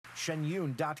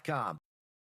shenyun.com.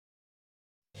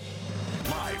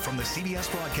 Live from the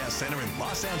CBS Broadcast Center in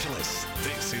Los Angeles,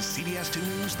 this is CBS 2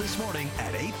 News This Morning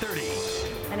at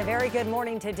 8:30. And a very good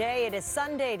morning today. It is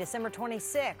Sunday, December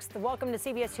 26th. Welcome to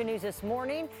CBS 2 News This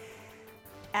Morning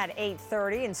at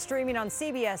 8:30 and streaming on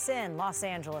CBS in Los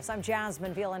Angeles. I'm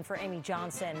Jasmine Veal in for Amy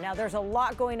Johnson. Now, there's a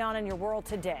lot going on in your world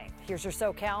today. Here's your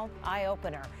SoCal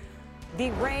eye-opener.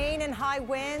 The rain and high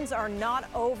winds are not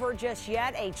over just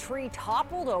yet. A tree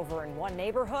toppled over in one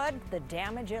neighborhood, the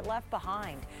damage it left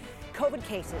behind. COVID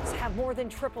cases have more than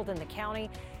tripled in the county.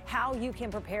 How you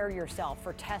can prepare yourself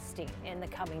for testing in the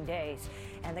coming days.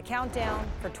 And the countdown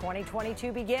for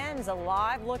 2022 begins. A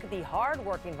live look at the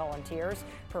hardworking volunteers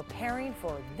preparing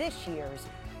for this year's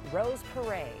Rose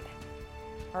Parade.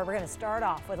 All right, we're going to start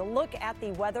off with a look at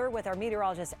the weather with our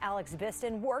meteorologist Alex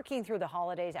Biston working through the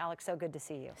holidays. Alex, so good to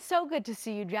see you. So good to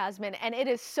see you, Jasmine. And it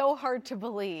is so hard to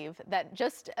believe that in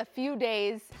just a few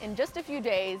days,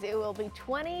 it will be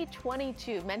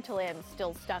 2022. Mentally, I'm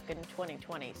still stuck in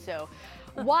 2020. So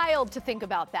wild to think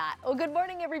about that. Well, good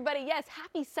morning, everybody. Yes,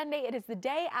 happy Sunday. It is the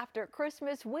day after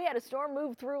Christmas. We had a storm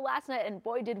move through last night, and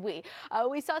boy, did we.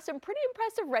 We saw some pretty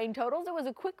impressive rain totals. It was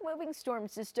a quick-moving storm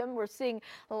system. We're seeing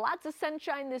lots of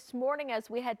sunshine this morning as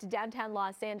we head to downtown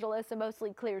Los Angeles. A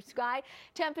mostly clear sky.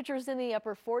 Temperatures in the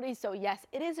upper 40s. So, yes,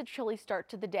 it is a chilly start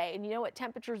to the day. And you know what?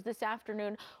 Temperatures this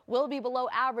afternoon will be below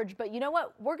average. But you know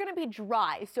what? We're going to be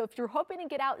dry. So if you're hoping to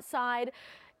get outside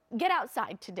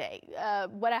today.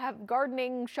 What I have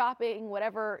gardening, shopping,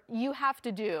 whatever you have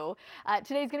to do.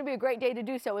 Today's going to be a great day to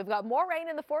do so. We've got more rain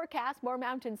in the forecast, more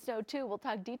mountain snow too. We'll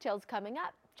talk details coming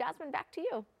up. Jasmine, back to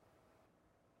you.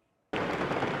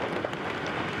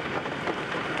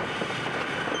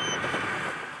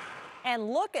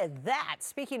 And look at that.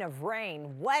 Speaking of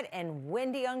rain, wet and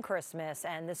windy on Christmas.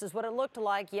 And this is what it looked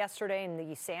like yesterday in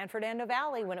the San Fernando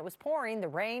Valley when it was pouring. The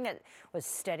rain was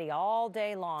steady all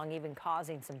day long, even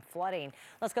causing some flooding.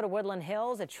 Let's go to Woodland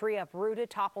Hills. A tree uprooted,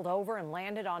 toppled over, and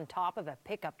landed on top of a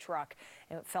pickup truck.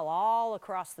 And it fell all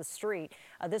across the street.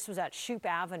 This was at Shoup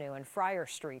Avenue and Friar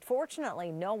Street.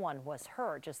 Fortunately, no one was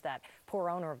hurt, just that poor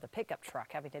owner of the pickup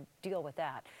truck having to deal with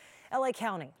that. LA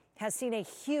County has seen a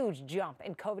huge jump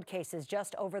in COVID cases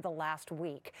just over the last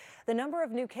week. The number of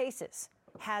new cases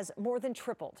has more than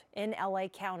tripled in LA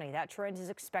County. That trend is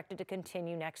expected to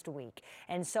continue next week.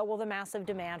 And so will the massive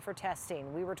demand for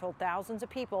testing. We were told thousands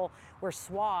of people were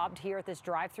swabbed here at this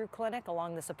drive-through clinic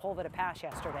along the Sepulveda Pass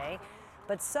yesterday.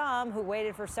 But some who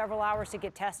waited for several hours to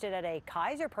get tested at a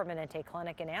Kaiser Permanente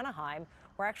clinic in Anaheim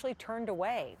were actually turned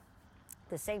away.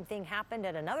 The same thing happened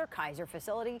at another Kaiser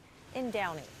facility in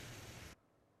Downey.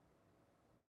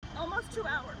 Almost 2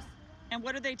 hours. And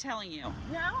what are they telling you?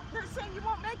 Now they're saying you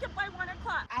won't make it by 1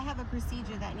 o'clock. I have a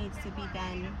procedure that needs to be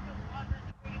done,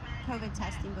 COVID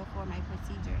testing before my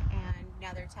procedure, and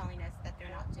now they're telling us that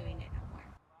they're not doing it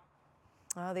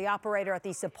no more. The operator at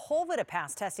the Sepulveda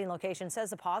Pass testing location says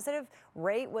the positive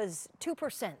rate was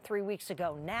 2% 3 weeks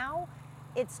ago. Now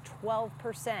it's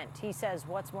 12%. He says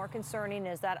what's more concerning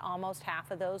is that almost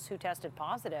half of those who tested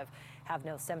positive have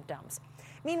no symptoms.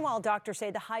 Meanwhile, doctors say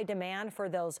the high demand for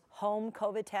those home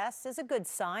COVID tests is a good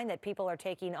sign that people are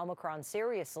taking Omicron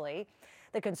seriously.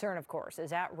 The concern, of course,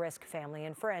 is at-risk family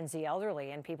and friends, the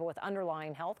elderly, and people with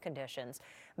underlying health conditions.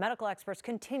 Medical experts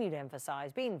continue to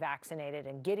emphasize being vaccinated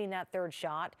and getting that third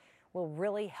shot will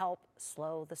really help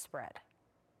slow the spread.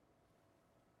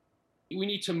 We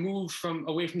need to move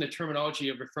away from the terminology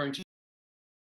of referring to